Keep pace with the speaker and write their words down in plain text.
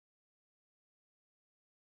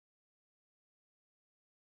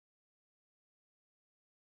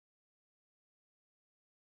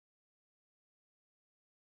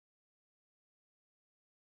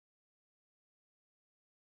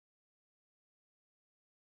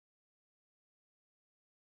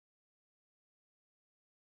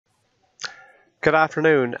Good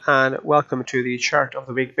afternoon and welcome to the Chart of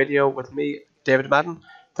the Week video with me, David Madden.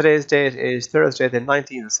 Today's date is Thursday the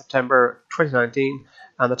 19th of September 2019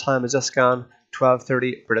 and the time has just gone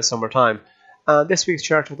 12:30 British Summer Time. And this week's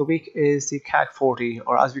Chart of the Week is the CAC 40,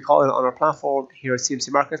 or as we call it on our platform here at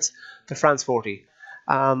CMC Markets, the France 40.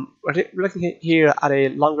 We're looking here at a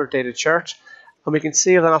longer dated chart, and we can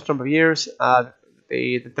see over the last number of years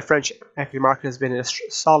the French equity market has been in a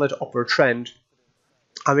solid upward trend.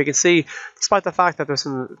 And we can see, despite the fact that there's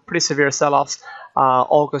some pretty severe sell-offs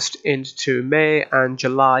August into May and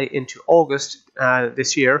July into August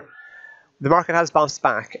this year, the market has bounced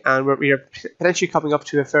back, and we are potentially coming up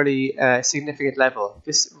to a fairly significant level.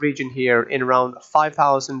 This region here in around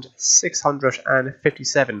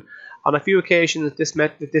 5,657. On a few occasions, this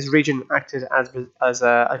region acted as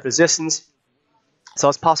resistance. So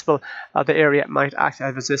it's possible that the area might act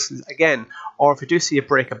as resistance again, or if we do see a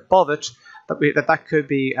break above it, that could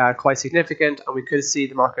be quite significant, and we could see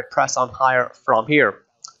the market press on higher from here.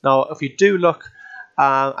 Now, if we do look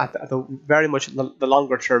at the very much the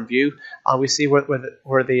longer term view, and we see where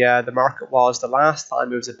the market was the last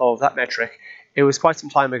time it was above that metric, it was quite some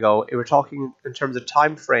time ago. We're talking in terms of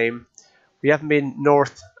time frame. We haven't been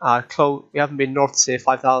north We haven't been north, say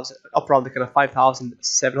 5,000, up around the kind of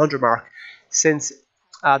 5,700 mark since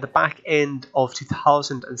the back end of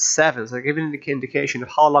 2007. So giving an indication of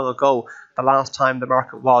how long ago the last time the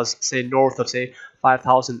market was, say, north of, say,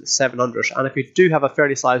 5,700. And if you do have a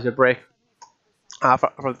fairly sizable break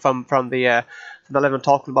from the level I'm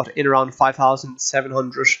talking about, in around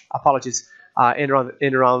 5,700, in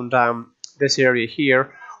around this area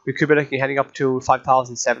here, we could be looking heading up to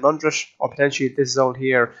 5,700, or potentially this zone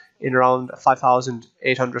here in around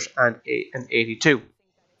 5,882.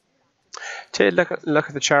 To look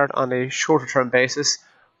at the chart on a shorter term basis,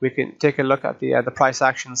 we can take a look at the price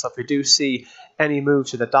action. So if we do see any move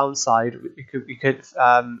to the downside, we could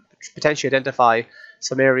potentially identify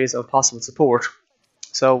some areas of possible support.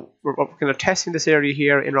 So we're kind of testing this area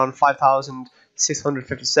here in around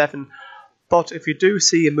 5,657. But if you do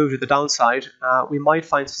see a move to the downside, we might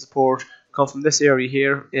find some support come from this area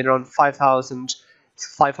here in around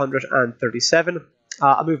 5,537.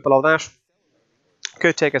 A move below that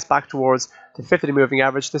could take us back towards the 50-day moving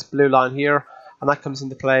average, this blue line here, and that comes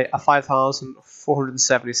into play at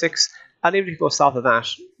 5,476. And even if you go south of that,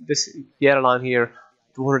 this yellow line here,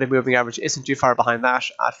 the 100-day moving average, isn't too far behind that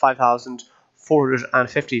at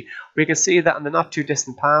 5,450. We can see that in the not too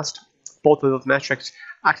distant past, both of those metrics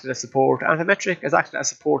acted as support, and if a metric has acted as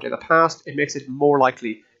support in the past, it makes it more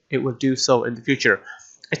likely it will do so in the future.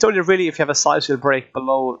 It's only really if you have a sizable break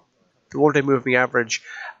below the 1-day moving average,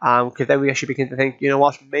 because then we actually begin to think, you know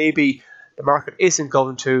what, maybe the market isn't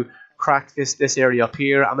going to crack this area up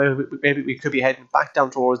here, and maybe we could be heading back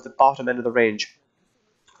down towards the bottom end of the range.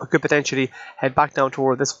 We could potentially head back down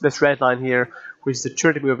toward this red line here, which is the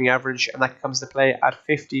 2-day moving average, and that comes to play at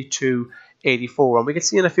 52.84. And we can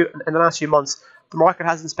see in the last few months, the market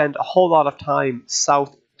hasn't spent a whole lot of time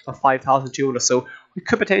south of 5,200. So we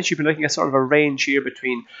could potentially be looking at sort of a range here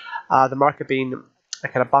between the market being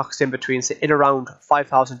kind of boxed in between, say, in around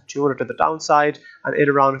 5,200 to the downside and in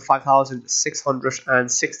around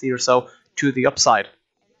 5,660 or so to the upside.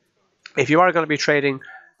 If you are going to be trading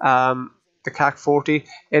the CAC 40,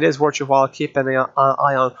 it is worth your while keeping an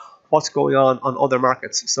eye on what's going on other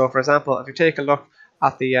markets. So, for example, if you take a look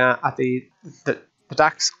at the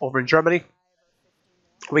DAX over in Germany,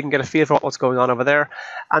 we can get a feel for what's going on over there.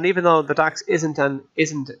 And even though the DAX isn't in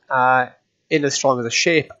as strong as a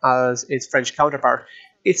shape as its French counterpart,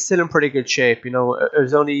 it's still in pretty good shape. You know, it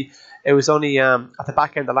was only at the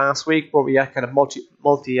back end of last week where we had kind of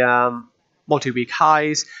multi-week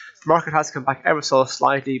highs. The market has come back ever so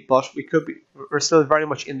slightly, but we're still very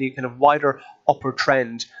much in the kind of wider upward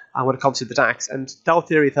trend when it comes to the DAX. And Dow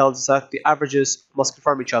theory tells us that the averages must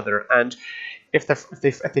confirm each other. And if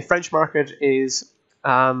the French market is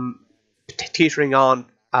teetering on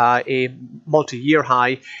a multi-year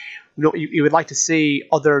high, you would like to see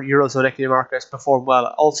other Eurozone equity markets perform well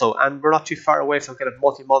also, and we're not too far away from kind of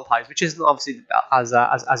multi-month highs, which isn't obviously as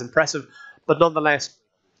impressive, but nonetheless,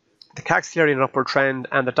 the CAC is clearly an upward trend,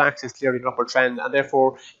 and the DAX is clearly an upward trend, and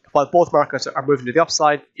therefore, while both markets are moving to the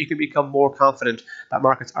upside, you can become more confident that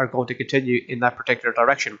markets are going to continue in that particular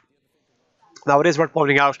direction. Now, it is worth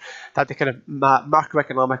pointing out that the kind of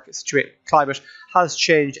macroeconomic climate has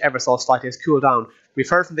changed ever so slightly. It's cooled down. We've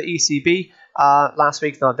heard from the ECB last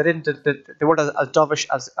week. Now, they weren't as dovish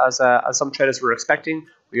as some traders were expecting.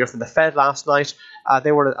 We heard from the Fed last night.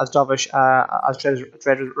 They weren't as dovish as traders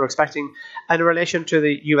were expecting. And in relation to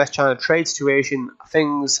the US-China trade situation,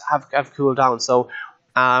 things have cooled down. So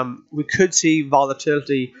we could see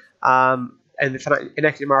volatility in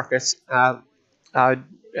equity markets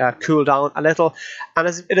cool down a little. And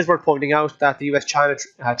it is worth pointing out that the US-China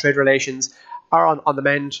trade relations are on the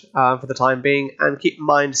mend for the time being. And keep in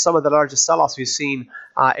mind, some of the largest sell-offs we've seen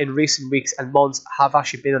in recent weeks and months have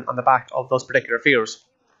actually been on the back of those particular fears.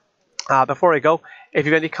 Before I go, if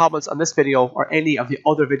you have any comments on this video or any of the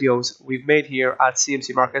other videos we've made here at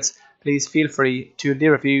CMC Markets, please feel free to leave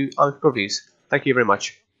a review on reviews. Thank you very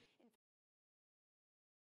much.